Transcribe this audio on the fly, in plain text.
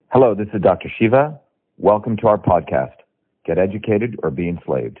Hello, this is Dr. Shiva. Welcome to our podcast, Get Educated or Be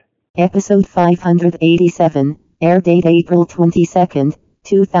Enslaved. Episode 587, air date April 22nd,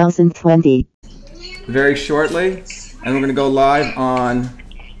 2020. Very shortly, and we're going to go live on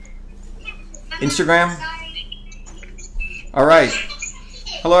Instagram. All right.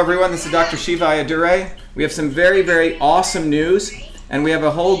 Hello, everyone. This is Dr. Shiva Ayyadurai. We have some very, very awesome news, and we have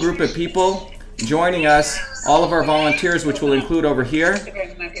a whole group of people joining us, all of our volunteers, which we'll include over here.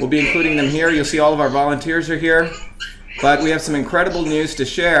 We'll be including them here. You'll see all of our volunteers are here. But we have some incredible news to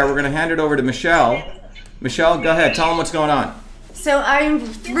share. We're going to hand it over to Michelle. Michelle, go ahead. Tell them what's going on. So I'm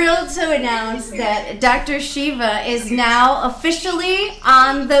thrilled to announce that Dr. Shiva is now officially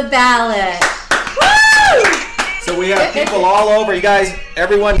on the ballot. Woo! So we have people all over. You guys,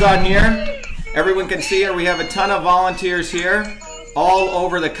 everyone's on here. Everyone can see her. We have a ton of volunteers here, all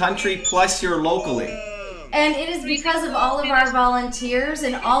over the country, plus here locally. And it is because of all of our volunteers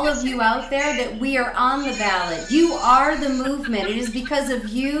and all of you out there that we are on the ballot. You are the movement. It is because of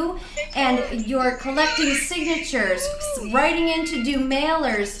you and you're collecting signatures, writing in to do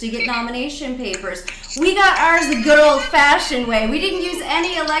mailers to get nomination papers. We got ours the good old-fashioned way. We didn't use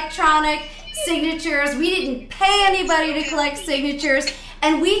any electronic signatures. We didn't pay anybody to collect signatures.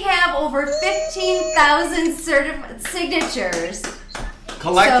 And we have over 15,000 signatures.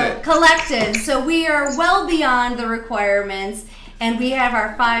 Collected. So we are well beyond the requirements, and we have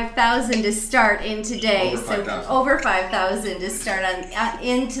our 5,000 to start in today. Over 5,000 to start on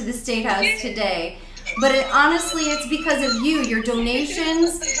into the State House today. But honestly, it's because of you, your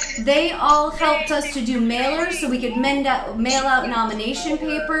donations. They all helped us to do mailers so we could mail out nomination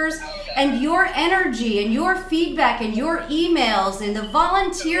papers. And your energy and your feedback and your emails and the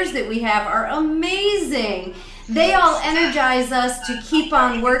volunteers that we have are amazing. They all energize us to keep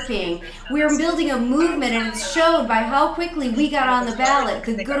on working. We're building a movement, and it's showed by how quickly we got on the ballot,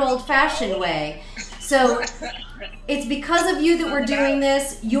 the good old-fashioned way. So it's because of you that we're doing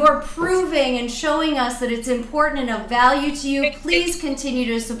this. You're proving and showing us that it's important and of value to you. Please continue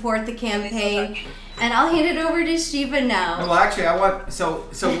to support the campaign. And I'll hand it over to Shiva now. Well, actually, I want so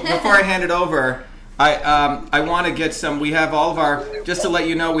before I hand it over, I want to get some. We have all of our. Just to let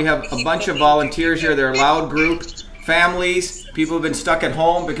you know, we have a bunch of volunteers here. They're a loud group, families, people who've been stuck at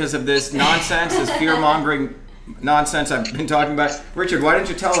home because of this nonsense, this fear-mongering nonsense I've been talking about. Richard, why don't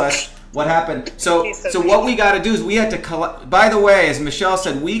you tell us what happened? So what we got to do is we had to collect. By the way, as Michelle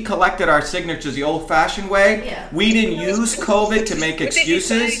said, we collected our signatures the old-fashioned way. Yeah. We didn't use COVID to make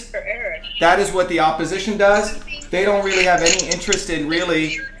excuses. That is what the opposition does. They don't really have any interest in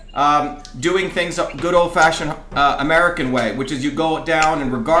really doing things the good old-fashioned American way, which is you go down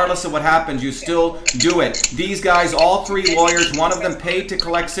and regardless of what happens, you still do it. These guys, all three lawyers, one of them paid to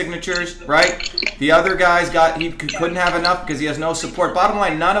collect signatures, right? The other guys couldn't have enough because he has no support. Bottom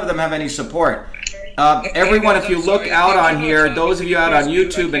line, none of them have any support. Everyone, if you look out on here, those of you out on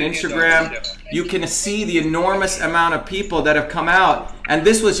YouTube and Instagram, you can see the enormous amount of people that have come out. And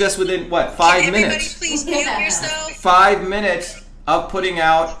this was just within, what, 5 minutes? Please mute yourself. 5 minutes of putting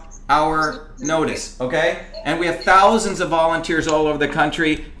out our notice, okay? And we have thousands of volunteers all over the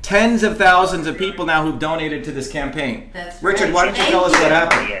country, tens of thousands of people now who've donated to this campaign. Richard, why don't you tell us what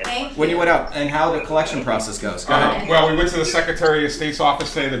happened when you went out and how the collection process goes? Go ahead. Well, we went to the Secretary of State's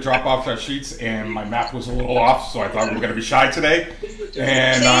office today to drop off our sheets, and my math was a little off, so I thought we were going to be shy today.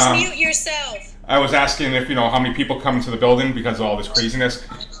 And please mute yourself. I was asking if, how many people come into the building because of all this craziness.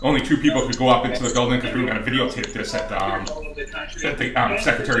 Only 2 people could go up into the building because we were going to videotape this at the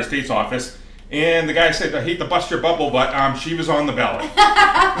Secretary of State's office. And the guy said, I hate to bust your bubble, but she was on the ballot.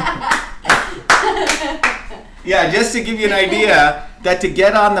 Yeah, just to give you an idea, that to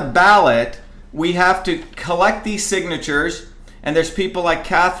get on the ballot, we have to collect these signatures. And there's people like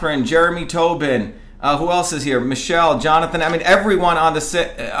Catherine, Jeremy Tobin, who else is here? Michelle, Jonathan. I mean, everyone on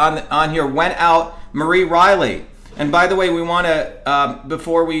here went out. Marie Riley. And by the way, we want to,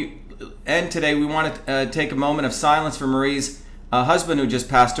 before we end today, we want to take a moment of silence for Marie's husband who just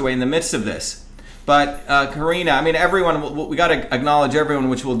passed away in the midst of this. But Karina, I mean, everyone, we got to acknowledge everyone,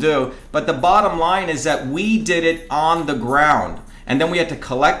 which we'll do. But the bottom line is that we did it on the ground. And then we had to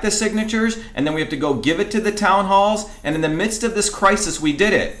collect the signatures, and then we have to go give it to the town halls. And in the midst of this crisis, we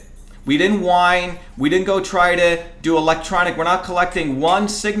did it. We didn't whine. We didn't go try to do electronic. We're not collecting one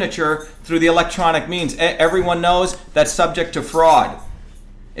signature through the electronic means. Everyone knows that's subject to fraud.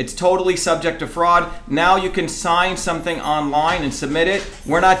 It's totally subject to fraud. Now you can sign something online and submit it.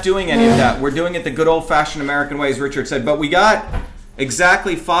 We're not doing any of that. We're doing it the good old-fashioned American way, as Richard said. But we got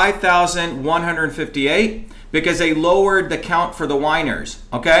exactly 5,158 because they lowered the count for the whiners,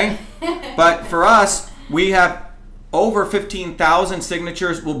 okay? But for us, we have over 15,000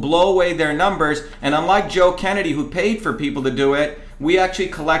 signatures will blow away their numbers. And unlike Joe Kennedy, who paid for people to do it, we actually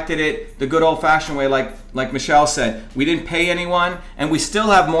collected it the good old-fashioned way, like Michelle said. We didn't pay anyone, and we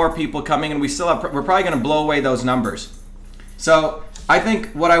still have more people coming, and we're probably going to blow away those numbers. So I think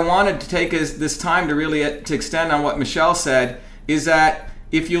what I wanted to take is this time to really to extend on what Michelle said, is that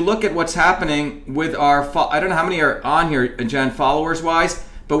if you look at what's happening with our, I don't know how many are on here, Jen, followers-wise,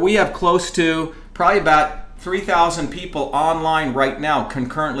 but we have close to probably about 3,000 people online right now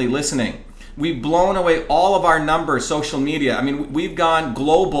concurrently listening. We've blown away all of our numbers, social media. I mean, we've gone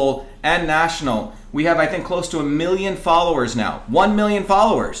global and national. We have, I think, close to 1 million followers now. 1 million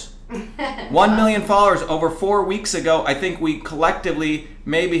followers. 1 million followers. Over 4 weeks ago, I think we collectively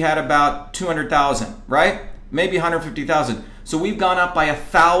maybe had about 200,000, right? Maybe 150,000. So we've gone up by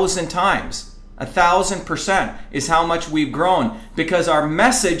 1,000 times. 1,000% is how much we've grown, because our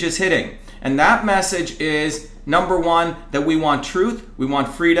message is hitting. And that message is, number one, that we want truth, we want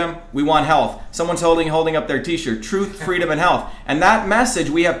freedom, we want health. Someone's holding up their t-shirt, truth, freedom, and health. And that message,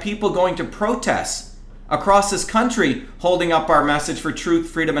 we have people going to protests across this country holding up our message for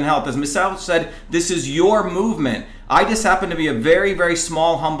truth, freedom, and health. As Michelle said, this is your movement. I just happen to be a very, very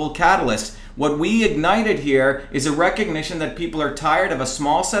small, humble catalyst. What we ignited here is a recognition that people are tired of a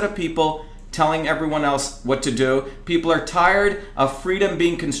small set of people telling everyone else what to do. People are tired of freedom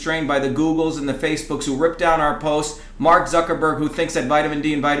being constrained by the Googles and the Facebooks who rip down our posts. Mark Zuckerberg, who thinks that vitamin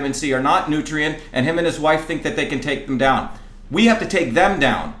D and vitamin C are not nutrient, and him and his wife think that they can take them down. We have to take them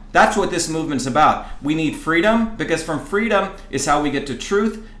down. That's what this movement's about. We need freedom, because from freedom is how we get to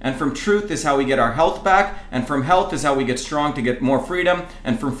truth, and from truth is how we get our health back, and from health is how we get strong to get more freedom,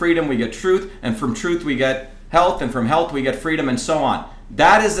 and from freedom we get truth, and from truth we get health, and from health we get freedom, and so on.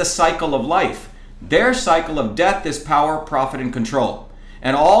 That is the cycle of life. Their cycle of death is power, profit, and control.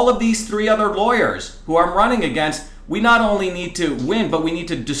 And all of these three other lawyers who I'm running against, we not only need to win, but we need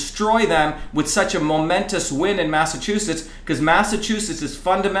to destroy them with such a momentous win in Massachusetts, because Massachusetts is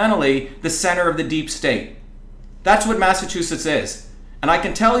fundamentally the center of the deep state. That's what Massachusetts is. And I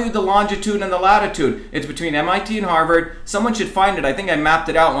can tell you the longitude and the latitude. It's between MIT and Harvard. Someone should find it. I think I mapped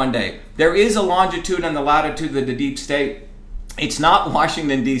it out one day. There is a longitude and the latitude of the deep state. It's not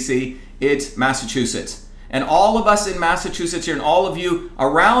Washington, D.C., it's Massachusetts. And all of us in Massachusetts here, and all of you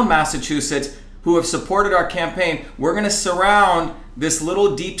around Massachusetts who have supported our campaign, we're going to surround this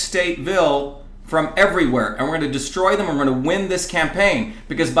little deep stateville from everywhere. And we're going to destroy them, and we're going to win this campaign.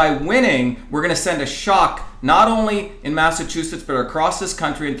 Because by winning, we're going to send a shock, not only in Massachusetts, but across this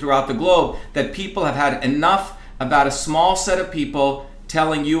country and throughout the globe, that people have had enough about a small set of people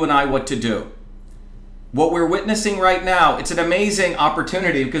telling you and I what to do. What we're witnessing right now, it's an amazing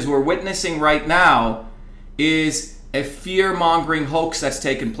opportunity, because we're witnessing right now is a fear-mongering hoax that's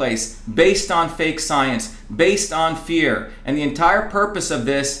taken place based on fake science, based on fear. And the entire purpose of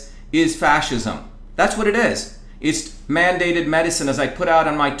this is fascism. That's what it is. It's mandated medicine, as I put out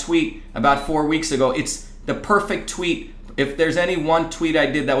on my tweet about 4 weeks ago. It's the perfect tweet. If there's any one tweet I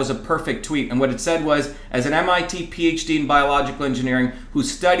did that was a perfect tweet, and what it said was, as an MIT PhD in biological engineering who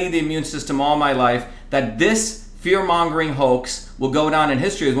studied the immune system all my life, that this fear-mongering hoax will go down in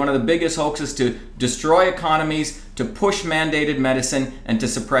history as one of the biggest hoaxes to destroy economies, to push mandated medicine, and to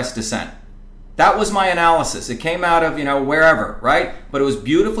suppress dissent. That was my analysis. It came out of, wherever, right? But it was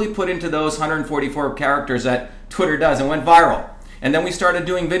beautifully put into those 144 characters that Twitter does, and went viral. And then we started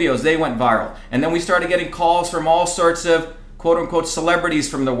doing videos. They went viral. And then we started getting calls from all sorts of quote-unquote celebrities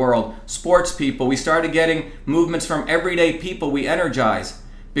from the world, sports people. We started getting movements from everyday people we energize.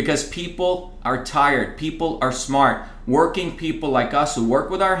 Because people are tired. People are smart. Working people like us who work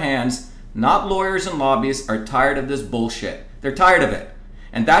with our hands, not lawyers and lobbyists, are tired of this bullshit. They're tired of it.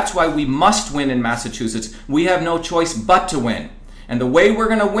 And that's why we must win in Massachusetts. We have no choice but to win. And the way we're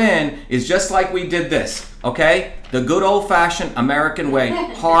going to win is just like we did this, okay? The good old-fashioned American way.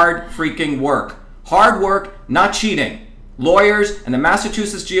 Hard freaking work. Hard work, not cheating. Lawyers and the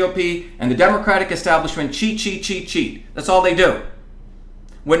Massachusetts GOP and the Democratic establishment cheat. That's all they do.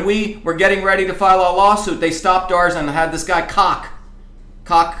 When we were getting ready to file a lawsuit, they stopped ours and had this guy Koch,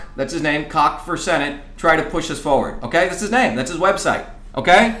 that's his name, Koch for Senate, try to push us forward. Okay, that's his name, that's his website.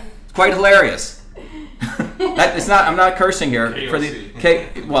 Okay, it's quite hilarious. It's not. I'm not cursing here. KOC. For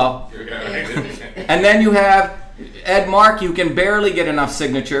the well, and then you have Ed Markey, who can barely get enough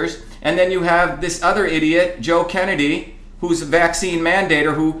signatures, and then you have this other idiot, Joe Kennedy, who's a vaccine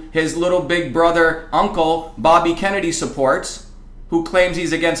mandator, who his little big brother uncle Bobby Kennedy supports, who claims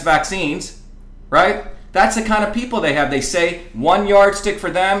he's against vaccines, right? That's the kind of people they have. They say one yardstick for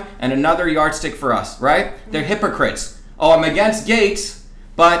them and another yardstick for us, right? They're hypocrites. Oh, I'm against Gates,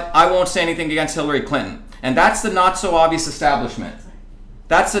 but I won't say anything against Hillary Clinton. And that's the not so obvious establishment.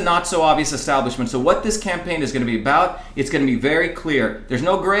 That's the not so obvious establishment. So what this campaign is going to be about, it's going to be very clear. There's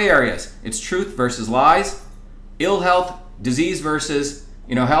no gray areas. It's truth versus lies, ill health, disease versus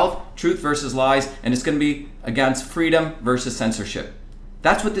health, truth versus lies, and it's going to be against freedom versus censorship.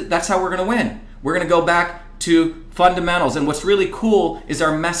 That's how we're going to win. We're going to go back to fundamentals. And what's really cool is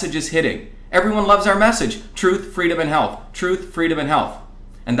our message is hitting. Everyone loves our message. Truth, freedom, and health. Truth, freedom, and health.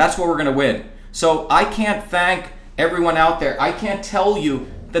 And that's where we're going to win. So I can't thank everyone out there. I can't tell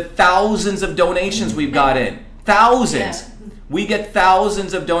you the thousands of donations we've got in. Thousands. Yeah. We get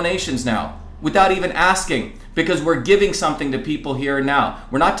thousands of donations now without even asking, because we're giving something to people here and now.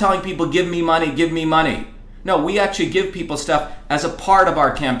 We're not telling people, give me money, give me money. No, we actually give people stuff as a part of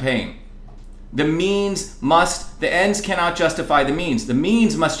our campaign. The ends cannot justify the means. The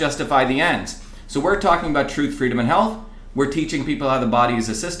means must justify the ends. So we're talking about truth, freedom, and health. We're teaching people how the body is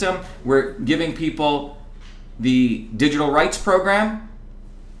a system. We're giving people the digital rights program,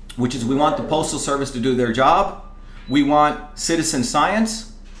 which is we want the Postal Service to do their job. We want citizen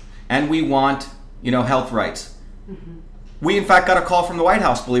science, and we want, health rights. Mm-hmm. We, in fact, got a call from the White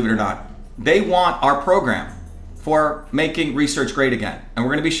House, believe it or not. They want our program for making research great again. And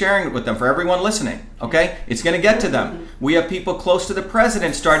we're going to be sharing it with them for everyone listening, okay? It's going to get to them. We have people close to the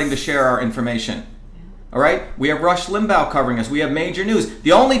president starting to share our information, all right? We have Rush Limbaugh covering us. We have major news.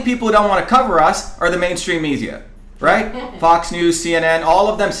 The only people who don't want to cover us are the mainstream media, right? Fox News, CNN, all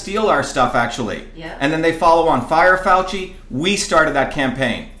of them steal our stuff, actually. Yeah. And then they follow on. Fire Fauci, we started that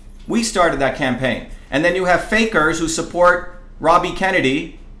campaign. We started that campaign. And then you have fakers who support Robbie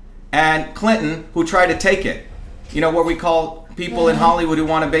Kennedy and Clinton who try to take it. What we call people in Hollywood who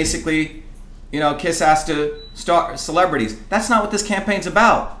want to basically, kiss ass to celebrities. That's not what this campaign's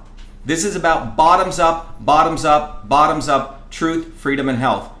about. This is about bottoms up, bottoms up, bottoms up, truth, freedom, and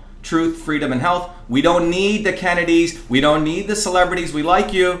health. Truth, freedom, and health. We don't need the Kennedys. We don't need the celebrities. We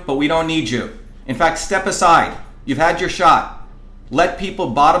like you, but we don't need you. In fact, step aside. You've had your shot. Let people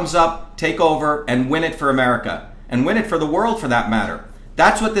bottoms up take over and win it for America. And win it for the world, for that matter.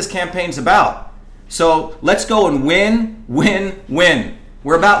 That's what this campaign's about. So let's go and win, win, win.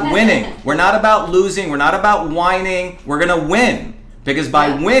 We're about winning. We're not about losing. We're not about whining. We're going to win. Because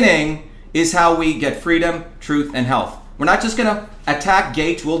by winning is how we get freedom, truth, and health. We're not just going to attack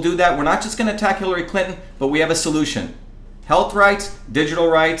Gates. We'll do that. We're not just going to attack Hillary Clinton, but we have a solution. Health rights, digital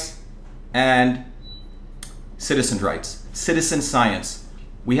rights, and citizens' rights. Citizen science.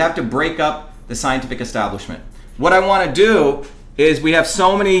 We have to break up the scientific establishment. What I want to do is we have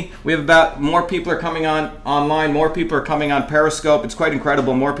more people are coming on online, more people are coming on Periscope. It's quite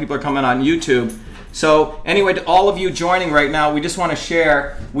incredible. More people are coming on YouTube. So anyway, to all of you joining right now, we just want to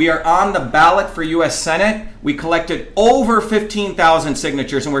share, we are on the ballot for U.S. Senate. We collected over 15,000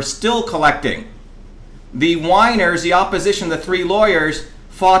 signatures, and we're still collecting. The whiners, the opposition, the three lawyers,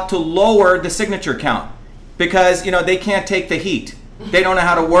 fought to lower the signature count because, they can't take the heat. They don't know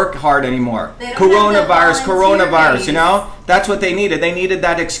how to work hard anymore. Coronavirus, That's what they needed. They needed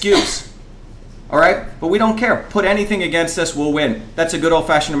that excuse. All right? But we don't care. Put anything against us, we'll win. That's a good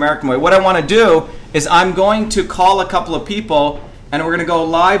old-fashioned American way. What I want to do is I'm going to call a couple of people, and we're going to go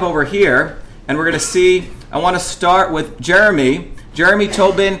live over here, and we're going to see. I want to start with Jeremy. Jeremy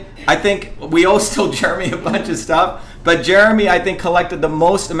Tobin, I think we owe still Jeremy a bunch of stuff, but Jeremy, I think, collected the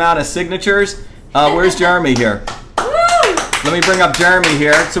most amount of signatures. Where's Jeremy here? Let me bring up Jeremy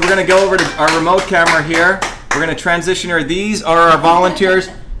here. So we're going to go over to our remote camera here. We're going to transition here. These are our volunteers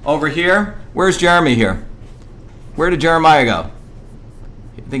over here. Where's Jeremy here? Where did Jeremiah go?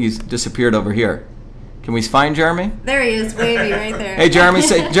 I think he's disappeared over here. Can we find Jeremy? There he is, waving right there. Hey, Jeremy,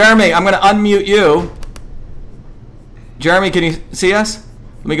 Jeremy, I'm going to unmute you. Jeremy, can you see us?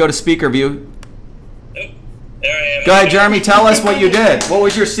 Let me go to speaker view. There I am. Go ahead, Jeremy, tell us what you did. What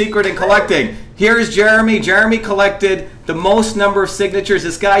was your secret in collecting? Here's Jeremy. Jeremy collected the most number of signatures.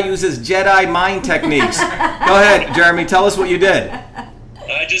 This guy uses Jedi mind techniques. Go ahead, Jeremy, tell us what you did.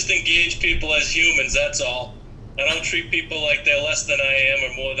 I just engage people as humans, that's all. I don't treat people like they're less than I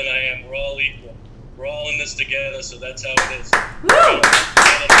am or more than I am. We're all equal. We're all in this together, so that's how it is.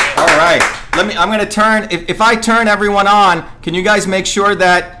 All right. I'm going to turn. If I turn everyone on, can you guys make sure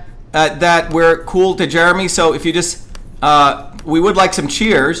that that we're cool to Jeremy? So if you just, we would like some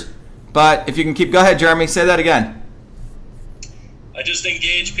cheers, but if you can keep. Go ahead, Jeremy. Say that again. I just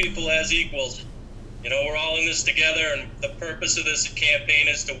engage people as equals. We're all in this together, and the purpose of this campaign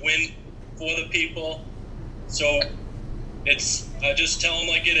is to win for the people. So I just tell them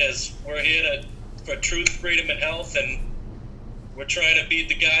like it is. We're here for truth, freedom, and health, and we're trying to beat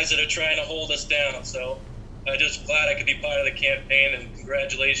the guys that are trying to hold us down. So I'm just glad I could be part of the campaign, and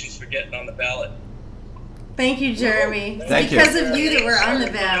congratulations for getting on the ballot. Thank you, Jeremy. It's Thank you. because of you that we're on the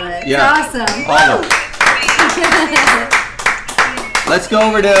ballot. Yeah. It's awesome. All of them. Let's go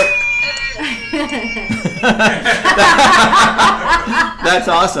over to. That's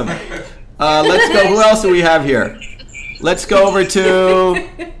awesome. Let's go. Who else do we have here? Let's go over to.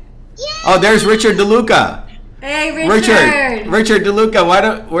 Oh, there's Richard DeLuca. Hey, Richard. Richard DeLuca.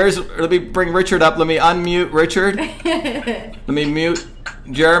 Let me bring Richard up. Let me unmute Richard. Let me mute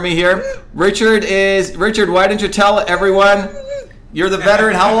Jeremy here. Richard, why don't you tell everyone you're the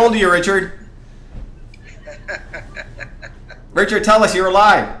veteran? How old are you, Richard? Richard, tell us you're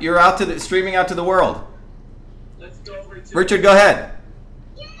alive. You're streaming out to the world. Let's go over to Richard, go ahead.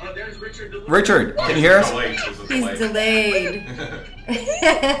 Oh, there's Richard. Richard, can you hear us? He's delayed.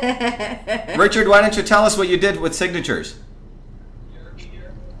 Richard, why don't you tell us what you did with signatures?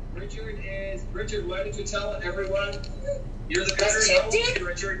 Richard, why don't you tell everyone you're the veteran? How old are you,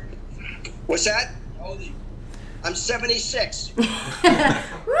 Richard? What's that? How old are you? I'm 76.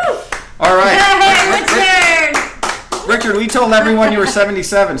 All right. Hey, Richard. Richard, we told everyone you were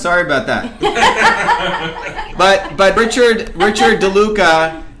 77. Sorry about that. But Richard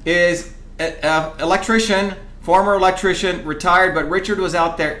DeLuca is an electrician, former electrician, retired, but Richard was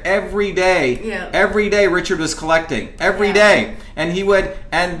out there every day. Yeah. Every day Richard was collecting. Every day. And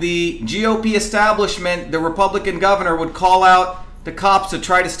the GOP establishment, the Republican governor, would call out the cops to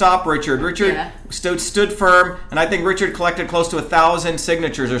try to stop Richard. Richard stood firm, and I think Richard collected close to 1,000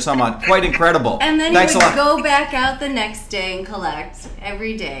 signatures or something. Quite incredible. And then Thanks he would a lot. go back out the next day and collect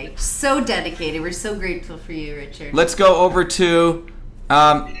every day. So dedicated. We're so grateful for you, Richard. Let's go over to, who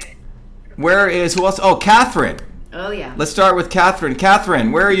else? Oh, Catherine. Oh, yeah. Let's start with Catherine.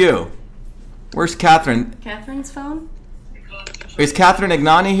 Catherine, where are you? Where's Catherine? Catherine's phone? Is Catherine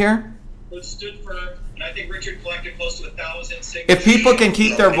Ignani here? Stood firm, and I think Richard collected close to 1,000 signatures. If people can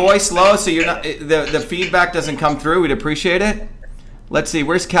keep their voice low so you're not the feedback doesn't come through, we'd appreciate it. Let's see,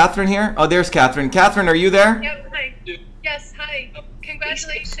 where's Catherine here? Oh, there's Catherine. Catherine, are you there? Yep, hi. Yes, hi.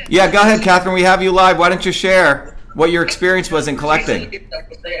 Congratulations. Yeah, go ahead, Catherine. We have you live. Why don't you share what your experience was in collecting?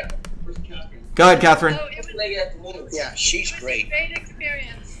 Go ahead, Catherine. Oh, it was, Yeah, she's great. a great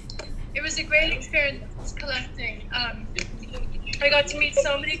experience. It was a great experience collecting. I got to meet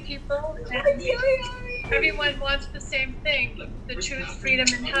so many people, and everyone wants the same thing: the truth, freedom,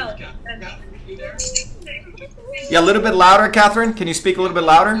 and health. And Yeah, a little bit louder, Catherine. Can you speak a little bit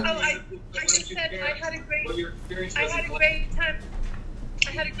louder? I just said I had a great time. I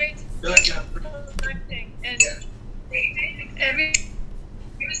had a great time collecting, and it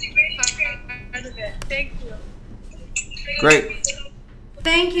was a great part of it. Thank you. Great.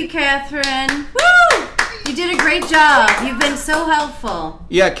 Thank you, Catherine. Woo! You did a great job. You've been so helpful.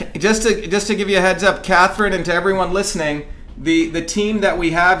 Yeah, just to give you a heads up, Catherine, and to everyone listening, the team that we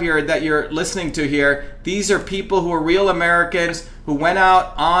have here that you're listening to here, these are people who are real Americans who went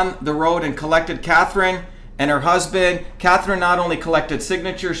out on the road and collected. Catherine and her husband. Catherine not only collected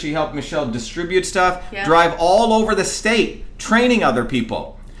signatures, she helped Michelle distribute stuff, drive all over the state, training other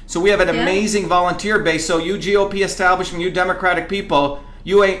people. So we have an amazing volunteer base. So you GOP establishment, you Democratic people,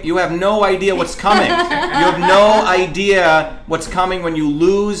 you have no idea what's coming. You have no idea what's coming when you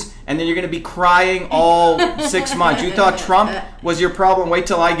lose, and then you're going to be crying all 6 months. You thought Trump was your problem. Wait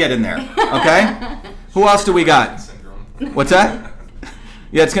till I get in there. Okay? Who else do we got? What's that?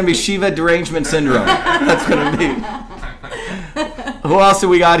 Yeah, it's going to be Shiva derangement syndrome. That's going to be. Who else do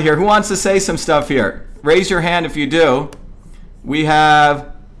we got here? Who wants to say some stuff here? Raise your hand if you do. We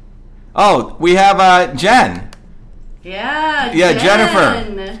have Jen. Yeah,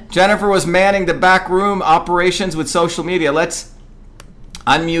 Jennifer. Jennifer was manning the back room operations with social media. Let's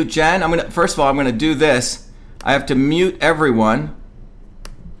unmute Jen. First of all, I'm gonna do this. I have to mute everyone.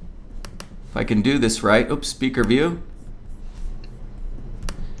 If I can do this right. Oops, speaker view.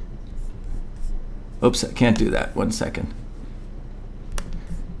 Oops, I can't do that. 1 second.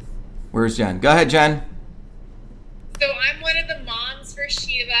 Where's Jen? Go ahead, Jen. So I'm one of the moms for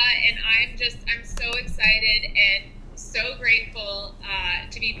Shiva, and I'm so excited and so grateful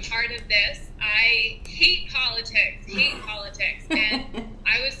to be part of this. I hate politics, and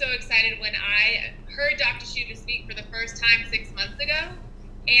I was so excited when I heard Dr. Shiva speak for the first time 6 months ago,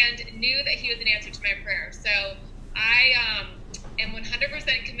 and knew that he was an answer to my prayer. So I am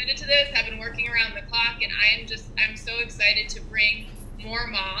 100% committed to this. I've been working around the clock, and I'm so excited to bring more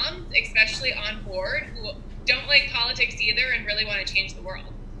moms, especially on board, who don't like politics either and really want to change the world.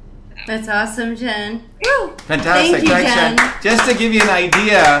 That's awesome, Jen. Woo! Fantastic. Thank you, Thanks, Jen. Just to give you an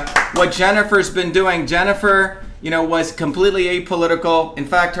idea what Jennifer's been doing, Jennifer, was completely apolitical. In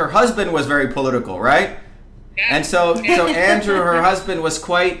fact, her husband was very political, right? Yeah. And so Andrew, her husband, was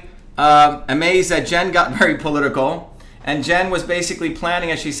quite amazed that Jen got very political. And Jen was basically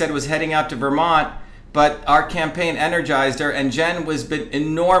planning, as she said, was heading out to Vermont. But our campaign energized her, and Jen was been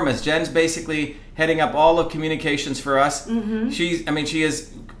enormous. Jen's basically heading up all of communications for us. She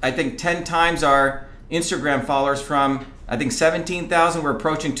is, I think, 10 times our Instagram followers from, I think, 17,000. We're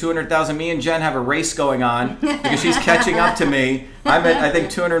approaching 200,000. Me and Jen have a race going on because she's catching up to me. I'm at, I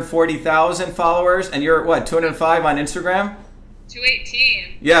think, 240,000 followers, and you're at what, 205 on Instagram?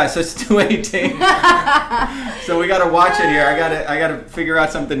 218. Yeah, so it's 218. So we got to watch it here. I got to figure out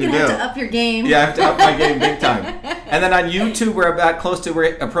something to do. You have to up your game. Yeah, I have to up my game big time. And then on YouTube, we're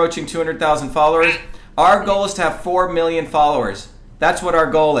approaching 200,000 followers. Our goal is to have 4 million followers. That's what our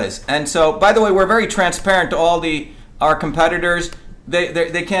goal is. And so, by the way, we're very transparent to all our competitors.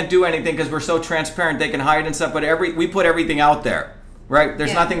 They can't do anything because we're so transparent. They can hide and stuff, but we put everything out there, right?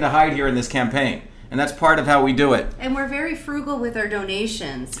 There's nothing to hide here in this campaign. And that's part of how we do it. And we're very frugal with our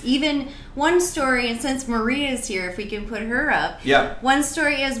donations. Even one story, and since Maria is here, if we can put her up. Yeah. One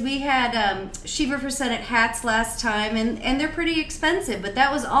story is we had Shiva for Senate hats last time, and they're pretty expensive, but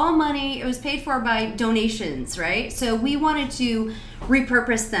that was all money. It was paid for by donations, right? So we wanted to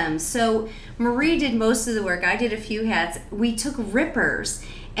repurpose them. So Marie did most of the work. I did a few hats. We took rippers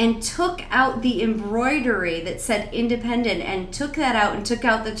and took out the embroidery that said independent and took that out and took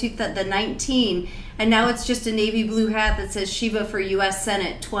out the 19, and now it's just a navy blue hat that says Shiva for U.S.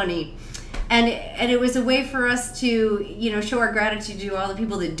 Senate 20. And it was a way for us to, show our gratitude to all the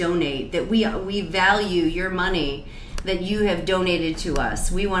people that donate, that we value your money that you have donated to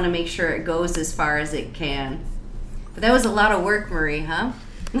us. We want to make sure it goes as far as it can. But that was a lot of work, Marie, huh?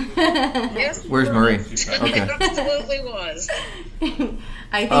 Yes. Where's Marie? Okay. It absolutely was.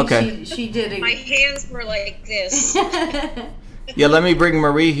 I think she did. My hands were like this. Yeah, let me bring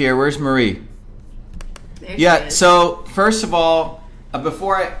Marie here. Where's Marie? There she is. So first of all,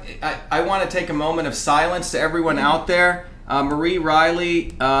 before I want to take a moment of silence to everyone out there. Marie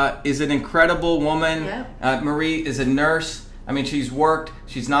Riley is an incredible woman. Yep. Marie is a nurse. I mean, she's worked.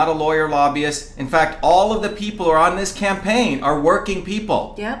 She's not a lawyer lobbyist. In fact, all of the people who are on this campaign are working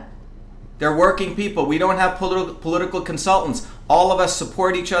people. Yep. They're working people. We don't have political consultants. All of us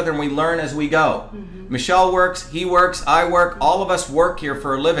support each other and we learn as we go. Mm-hmm. Michelle works, he works, I work. All of us work here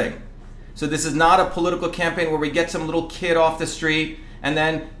for a living. So this is not a political campaign where we get some little kid off the street and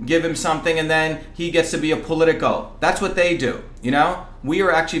then give him something and then he gets to be a politico. That's what they do, We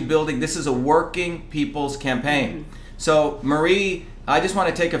are actually building, this is a working people's campaign. Mm-hmm. So Marie, I just want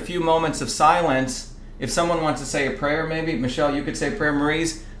to take a few moments of silence. If someone wants to say a prayer, maybe. Michelle, you could say a prayer.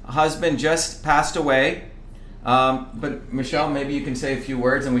 Marie's husband just passed away. But Michelle, maybe you can say a few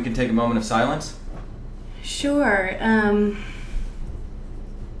words and we can take a moment of silence. Sure.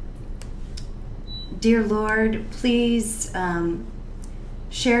 Dear Lord, please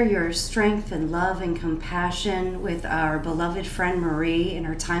share your strength and love and compassion with our beloved friend Marie in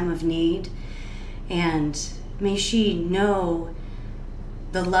her time of need. And may she know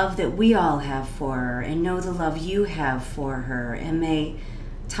the love that we all have for her and know the love you have for her. And may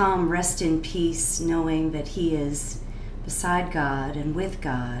Tom rest in peace knowing that he is beside God and with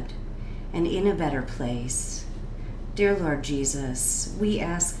God and in a better place. Dear Lord Jesus, we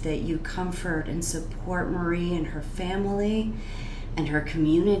ask that you comfort and support Marie and her family and her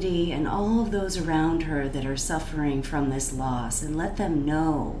community and all of those around her that are suffering from this loss, and let them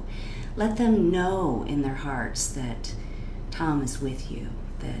know in their hearts that Tom is with you,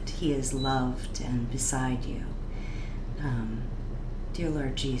 that he is loved and beside you. Dear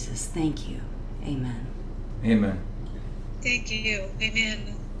Lord Jesus, thank you. Amen. Amen. Thank you.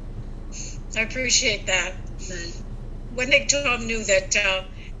 Amen. I appreciate that. When Nick Tom knew that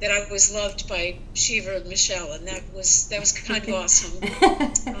I was loved by Shiva and Michelle, and that was kind of awesome.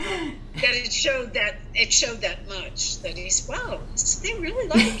 That it showed that much. That he's, wow, they really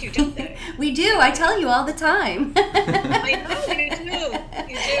like you, don't they? We do. I tell you all the time. I know you do.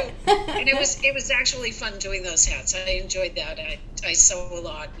 And it was actually fun doing those hats. I enjoyed that. I sew a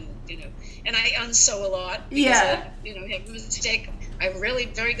lot, and I unsew a lot because I have a mistake. I'm really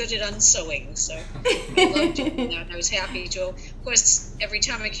very good at unsewing, so I loved doing that. I was happy to. Of course, every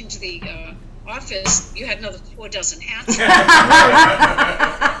time I came to the office, you had another 4 dozen hats. You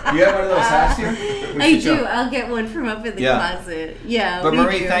have one of those hats here? I do. I'll get one from up in the closet. Yeah. But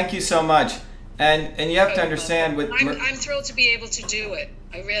Marie, thank you so much. And you have to understand with I'm thrilled to be able to do it.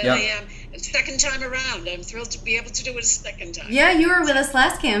 I really am. The second time around, I'm thrilled to be able to do it a second time. Yeah, you were with us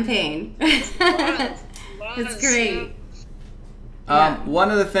last campaign. It's great.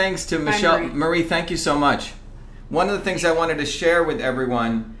 One of the things to Michelle, Marie, thank you so much. One of the things I wanted to share with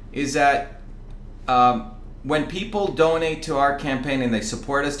everyone is that when people donate to our campaign and they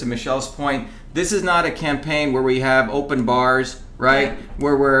support us, to Michelle's point, this is not a campaign where we have open bars, right?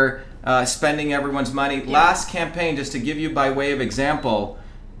 Where we're spending everyone's money. Last campaign, just to give you by way of example,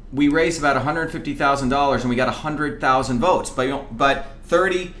 we raised about $150,000 and we got 100,000 votes. But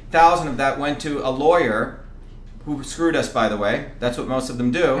 30,000 of that went to a lawyer who screwed us, by the way. That's what most of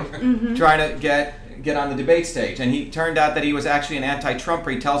them do, trying to get on the debate stage. And he turned out that he was actually an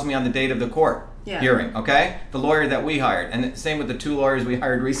anti-Trumper. He tells me on the date of the court hearing, okay? The lawyer that we hired. And same with the 2 lawyers we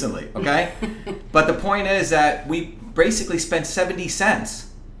hired recently, okay? But the point is that we basically spent 70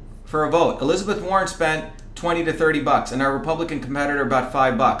 cents for a vote. Elizabeth Warren spent $20 to $30, and our Republican competitor about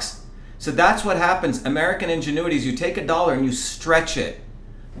 $5. So that's what happens. American ingenuity is you take $1 and you stretch it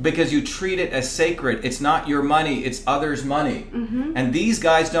because you treat it as sacred. It's not your money, it's others' money. And these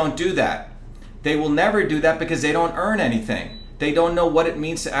guys don't do that. They will never do that because they don't earn anything. They don't know what it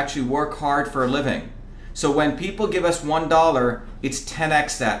means to actually work hard for a living. So when people give us $1, it's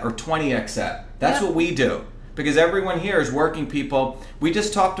 10x that or 20x that. That's what we do. Because everyone here is working people. We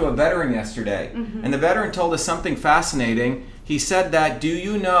just talked to a veteran yesterday, and the veteran told us something fascinating. He said that, do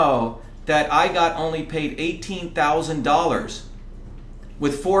you know that I got only paid $18,000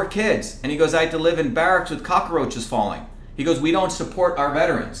 with 4 kids? And he goes, I had to live in barracks with cockroaches falling. He goes, we don't support our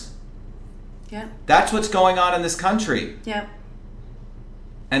veterans. That's what's going on in this country.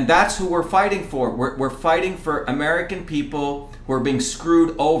 And that's who we're fighting for. We're fighting for American people who are being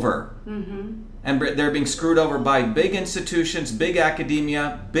screwed over. And they're being screwed over by big institutions, big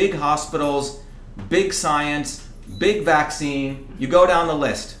academia, big hospitals, big science, big vaccine. You go down the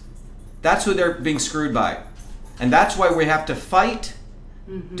list. That's who they're being screwed by. And that's why we have to fight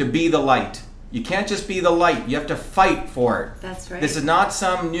to be the light. You can't just be the light. You have to fight for it. That's right. This is not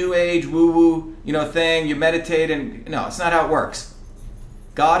some new age woo-woo, thing. You meditate and no, it's not how it works.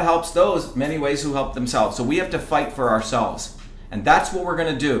 God helps those many ways who help themselves. So we have to fight for ourselves. And that's what we're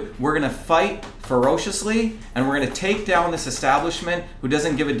going to do. We're going to fight ferociously, and we're going to take down this establishment who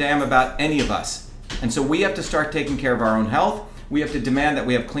doesn't give a damn about any of us. And so we have to start taking care of our own health. We have to demand that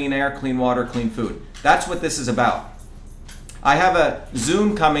we have clean air, clean water, clean food. That's what this is about. I have a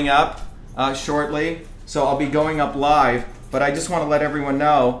Zoom coming up shortly, so I'll be going up live. But I just want to let everyone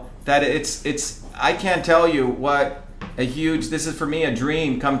know that it's I can't tell you what this is for me a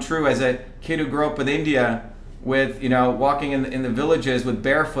dream come true as a kid who grew up with India, with walking in the villages with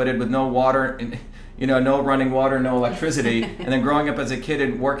barefooted, with no water, no running water, no electricity, and then growing up as a kid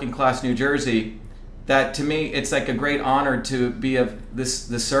in working class New Jersey. That to me, it's like a great honor to be of this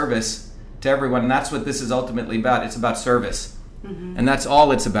service to everyone, and that's what this is ultimately about. It's about service, and that's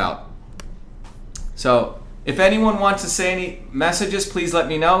all it's about. So if anyone wants to say any messages, please let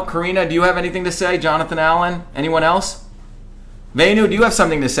me know. Karina, do you have anything to say? Jonathan Allen? Anyone else? Venu, do you have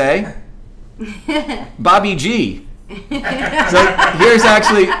something to say? Bobby G. So here's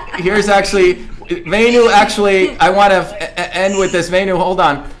actually Venu. Actually, I want to end with this. Venu, hold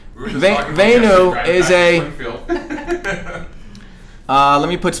on. Venu is a. Let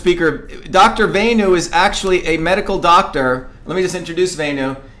me put speaker. Dr. Venu is actually a medical doctor. Let me just introduce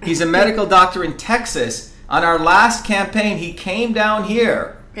Venu. He's a medical doctor in Texas. On our last campaign, he came down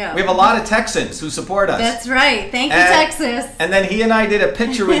here. Yeah. We have a lot of Texans who support us. That's right. Thank you, Texas. And then he and I did a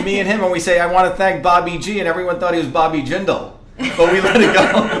picture with me and him, and we say, I want to thank Bobby G, and everyone thought he was Bobby Jindal. But we let it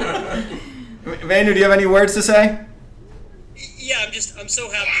go. Venu, do you have any words to say? Yeah, I'm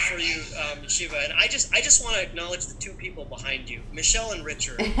so happy for you, Shiva, and I just want to acknowledge the 2 people behind you, Michelle and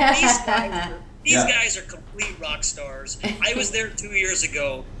Richard. These guys are complete rock stars. I was there 2 years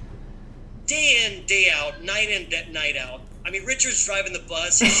ago, day in, day out, night in, night out. I mean, Richard's driving the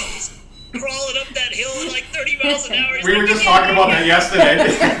bus. He's crawling up that hill at like 30 miles an hour. We were just talking about that yesterday.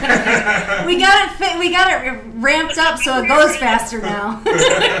 we got it ramped up so it goes faster now.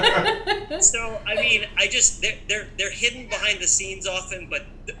 So I mean, they're hidden behind the scenes often, but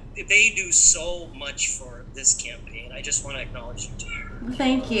they do so much for this campaign. I just want to acknowledge you too.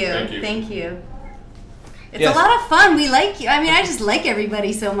 Thank you. It's a lot of fun. We like you. I mean, I just like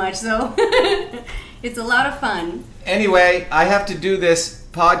everybody so much, so it's a lot of fun. Anyway, I have to do this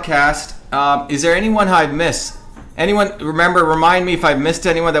podcast. Is there anyone I've missed? Anyone remind me if I've missed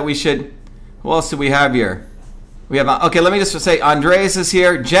anyone that we should. Who else do we have here? We have okay. Let me just say Andreas is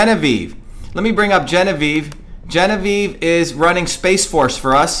here. Genevieve. Let me bring up Genevieve. Genevieve is running Space Force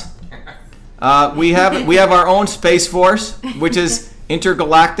for us. We have our own Space Force, which is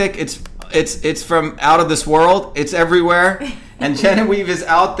intergalactic. It's from out of this world. It's everywhere. And Genevieve is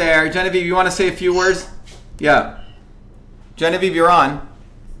out there. Genevieve, you want to say a few words? Yeah. Genevieve, you're on.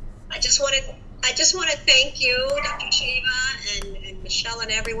 I just want to thank you, Dr. Shiva, and Michelle and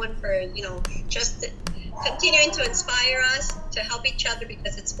everyone for just continuing to inspire us to help each other,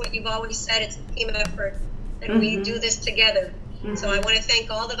 because it's what you've always said, it's a team effort, and we do this together. So I want to thank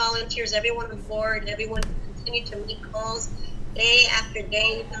all the volunteers, everyone on board, everyone who continued to make calls day after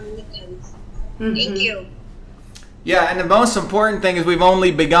day on weekends. Thank you. Yeah, and the most important thing is we've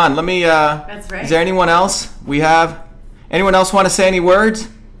only begun. Let me, That's right. Is there anyone else? Anyone else want to say any words?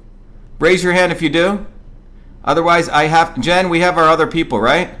 Raise your hand if you do. Otherwise, Jen, we have our other people,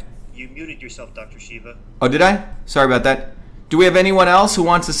 right? You muted yourself, Dr. Shiva. Oh, did I? Sorry about that. Do we have anyone else who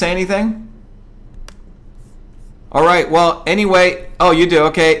wants to say anything? All right, well, anyway, oh, you do,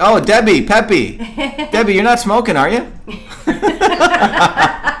 okay. Oh, Debbie, Peppy. Debbie, you're not smoking, are you?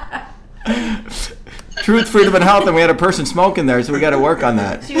 Truth, freedom, and health, and we had a person smoking there, so we got to work on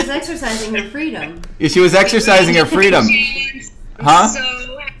that. She was exercising her freedom. Yeah, she was exercising her freedom. I'm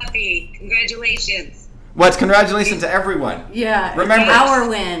so happy. Congratulations. Well, it's congratulations to everyone. Yeah, Remember, it's our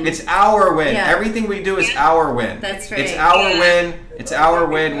win. It's our win. Yeah. Everything we do is our win. That's right. It's our win. It's our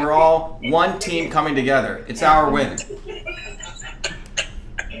win. We're all one team coming together. It's our win.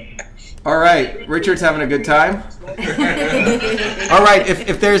 All right, Richard's having a good time. All right,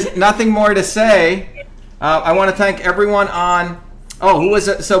 if there's nothing more to say, I want to thank everyone on. Oh, who was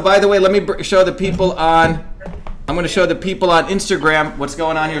it? So, by the way, let me show the people on. I'm going to show the people on Instagram what's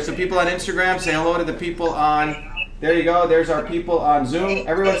going on here. So, people on Instagram, say hello to the people on. There you go. There's our people on Zoom.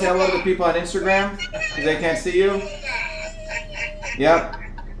 Everyone say hello to the people on Instagram because they can't see you. Yep.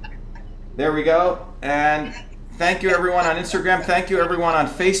 There we go. And thank you, everyone on Instagram. Thank you, everyone on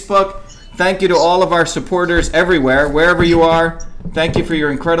Facebook. Thank you to all of our supporters everywhere, wherever you are. Thank you for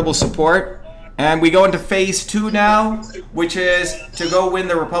your incredible support. And we go into phase 2 now, which is to go win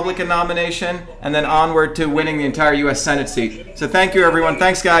the Republican nomination and then onward to winning the entire U.S. Senate seat. So thank you, everyone.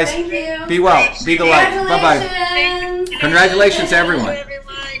 Thanks, guys. Thank you. Be well. Be the light. Bye-bye. Congratulations to everyone.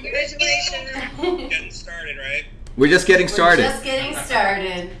 Congratulations. Getting started, right? We're just getting started. Just getting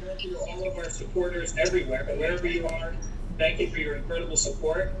started. Thank you to all of our supporters everywhere, wherever you are. Thank you for your incredible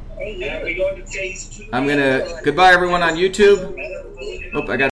support. And we go into phase 2. Goodbye, everyone on YouTube. Oh, I got